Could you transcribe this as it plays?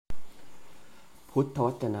พุทธว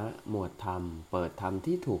จนะหมวดธรรมเปิดธรรม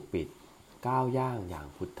ที่ถูกปิดก้าวย่างอย่าง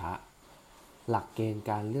พุทธะหลักเกณฑ์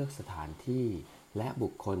การเลือกสถานที่และบุ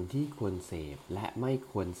คคลที่ควรเสพและไม่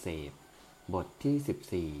ควรเสพบท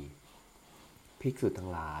ที่14ภิกษุทั้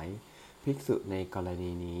งหลายภิกษุในกร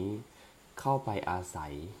ณีนี้เข้าไปอาศั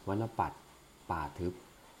ยวณปัฏฐป่าทึบ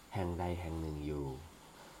แห่งใดแห่งหนึ่งอยู่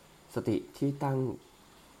สติที่ตั้ง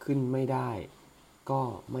ขึ้นไม่ได้ก็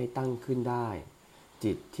ไม่ตั้งขึ้นได้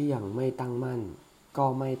จิตที่ยังไม่ตั้งมั่นก็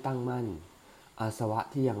ไม่ตั้งมั่นอาสวะ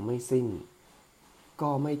ที่ยังไม่สิ้นก็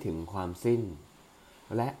ไม่ถึงความสิ้น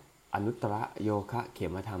และอนุตตรโยคะเข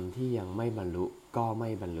มธรรมที่ยังไม่บรรลุก็ไม่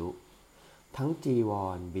บรรลุทั้งจีว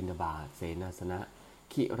รบิณฑบาตเสนาสนะ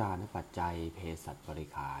คิรานุปัจจัยเภสัชบริ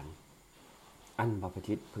ขารอันบรรพ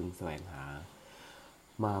ชิตพึงแสวงหา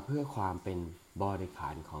มาเพื่อความเป็นบริขา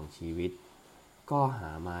รของชีวิตก็ห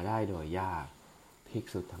ามาได้โดยยากภิก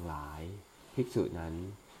ษุทั้งหลายภิกษุนั้น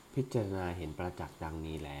พิจารณาเห็นประจักษ์ดัง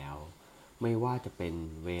นี้แล้วไม่ว่าจะเป็น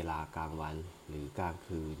เวลากลางวันหรือกลาง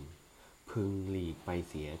คืนพึงหลีกไป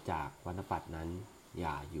เสียจากวณปัฏฐนั้นอ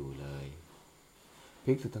ย่าอยู่เลย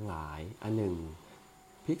ภิกษุทั้งหลายอันหนึ่ง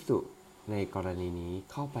ภิกษุในกรณีนี้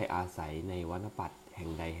เข้าไปอาศัยในวณปัฏฐแห่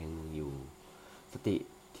งใดแห่งหนึ่งอยู่สติ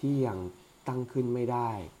ที่ยังตั้งขึ้นไม่ไ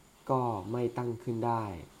ด้ก็ไม่ตั้งขึ้นได้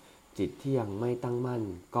จิตที่ยังไม่ตั้งมั่น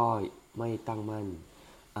ก็ไม่ตั้งมั่น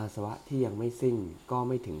อาสวะที่ยังไม่สิ้นก็ไ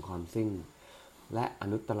ม่ถึงความสิ้นและอ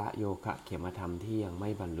นุตตรโยคะเขมธรรมที่ยังไม่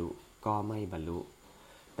บรรลุก็ไม่บรรลุ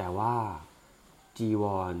แต่ว่าจีว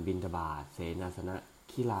รบิณฑบาตเสนาสนะ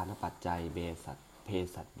คิลานปัจจัยเภ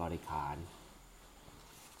สัชบริขาร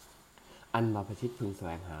อันบรรพชิตพึงแสว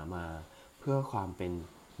งหามาเพื่อความเป็น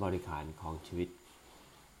บริขารของชีวิต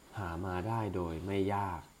หามาได้โดยไม่ย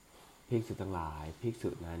ากภิกษุทั้งหลายภิกษุ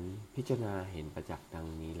นั้นพิจารณาเห็นประจักษ์ดัง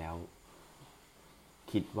นี้แล้ว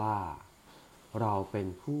คิดว่าเราเป็น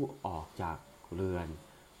ผู้ออกจากเรือน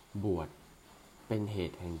บวชเป็นเห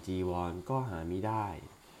ตุแห่งจีวรก็หามิได้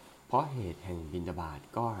เพราะเหตุแห่งบิณฑบาต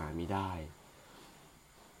ก็หามิได้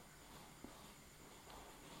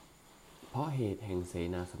เพราะเหตุแห่งเส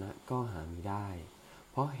นาสนะก็หามิได้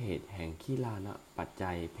เพราะเหตุแห่งคิลานปัจ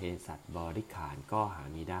จัยเภสัชบริขารก็หา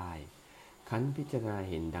มิได้ครั้นพิจารณา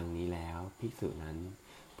เห็นดังนี้แล้วภิกษุนั้น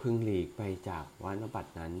พึงหลีกไปจากวณปัฏฐ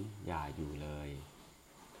นั้นอย่าอยู่เลย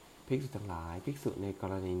ภิกษุทั้งหลายภิกษุในก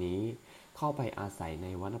รณีนี้เข้าไปอาศัยใน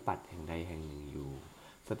วณปัฏฐแห่งใดแห่งหนึ่งอยู่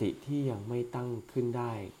สติที่ยังไม่ตั้งขึ้นไ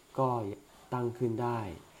ด้ก็ตั้งขึ้นได้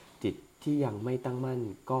จิตที่ยังไม่ตั้งมั่น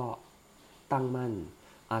ก็ตั้งมั่น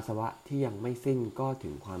อาสวะที่ยังไม่สิ้นก็ถึ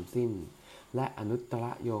งความสิ้นและอนุตตร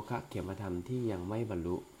โยคะเขมธรรมที่ยังไม่บรร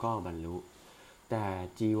ลุก็บรรลุแต่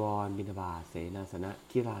จีวรบิณฑบาตเสนาสนะ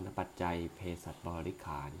คิรานุปัจจัยเภสัชบริข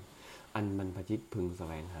ารอันบรรพชิตพึงแส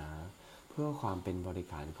วงหาเพื่อความเป็นบริ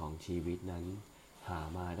ขารของชีวิตนั้นหา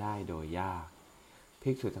มาได้โดยยากภิ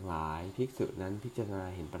กษุทั้งหลายภิกษุนั้นพิจารณา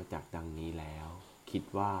เห็นประจักษ์ดังนี้แล้วคิด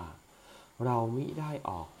ว่าเรามิได้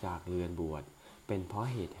ออกจากเรือนบวชเป็นเพราะ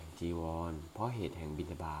เหตุแห่งจีวรเพราะเหตุแห่งบิณ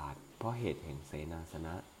ฑบาตเพราะเหตุแห่งเสนาสน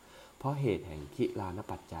ะเพราะเหตุแห่งคิลาน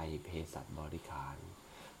ปัจจัยเภสัชบริขาร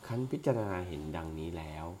คันพิจารณาเห็นดังนี้แ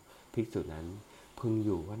ล้วภิกษุนั้นพึงอ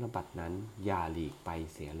ยู่วณปัฏฐนั้นอย่าหลีกไป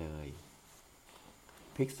เสียเลย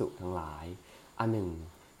ภิกษุทั้งหลายอันหนึ่ง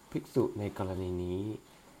ภิกษุในกรณีนี้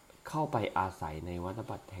เข้าไปอาศัยในวณ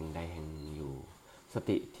ปัฏฐแห่งใดแห่งหนึ่งอยู่ส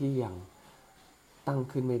ติที่ยังตั้ง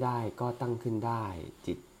ขึ้นไม่ได้ก็ตั้งขึ้นได้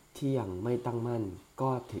จิตที่ยังไม่ตั้งมั่น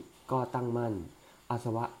ก็ตั้งมั่นอาส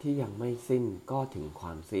วะที่ยังไม่สิ้นก็ถึงคว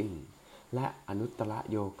ามสิ้นและอนุตตร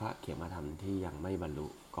โยคะเขมธรรมที่ยังไม่บรรลุ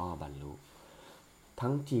ก็บรรลุทั้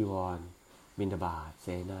งจีวรบิณฑบาตเส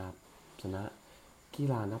นาสนะคิ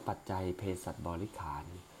ลานปัจจัยเภสัชบริขาร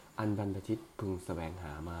อันบรรพชิตพึงแสวงห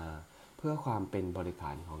ามาเพื่อความเป็นบริข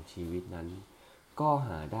ารของชีวิตนั้นก็ห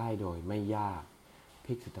าได้โดยไม่ยาก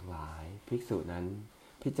ภิกษุทั้งหลายภิกษุนั้น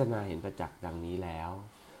พิจารณาเห็นประจักษ์ดังนี้แล้ว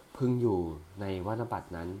พึงอยู่ในวณปัฏฐ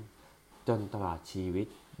นั้นจนตลอดชีวิต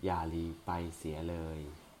อย่าหลีกไปเสียเลย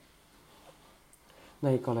ใน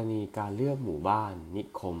กรณีการเลือกหมู่บ้านนิ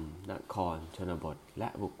คมนครชนบทและ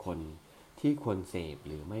บุคคลที่ควรเสพ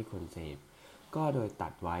หรือไม่ควรเสพก็ได้ตั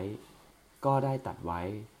ดไว้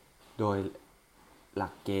โดยหลั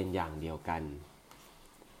กเกณฑ์อย่างเดียวกัน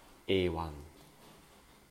เอวัง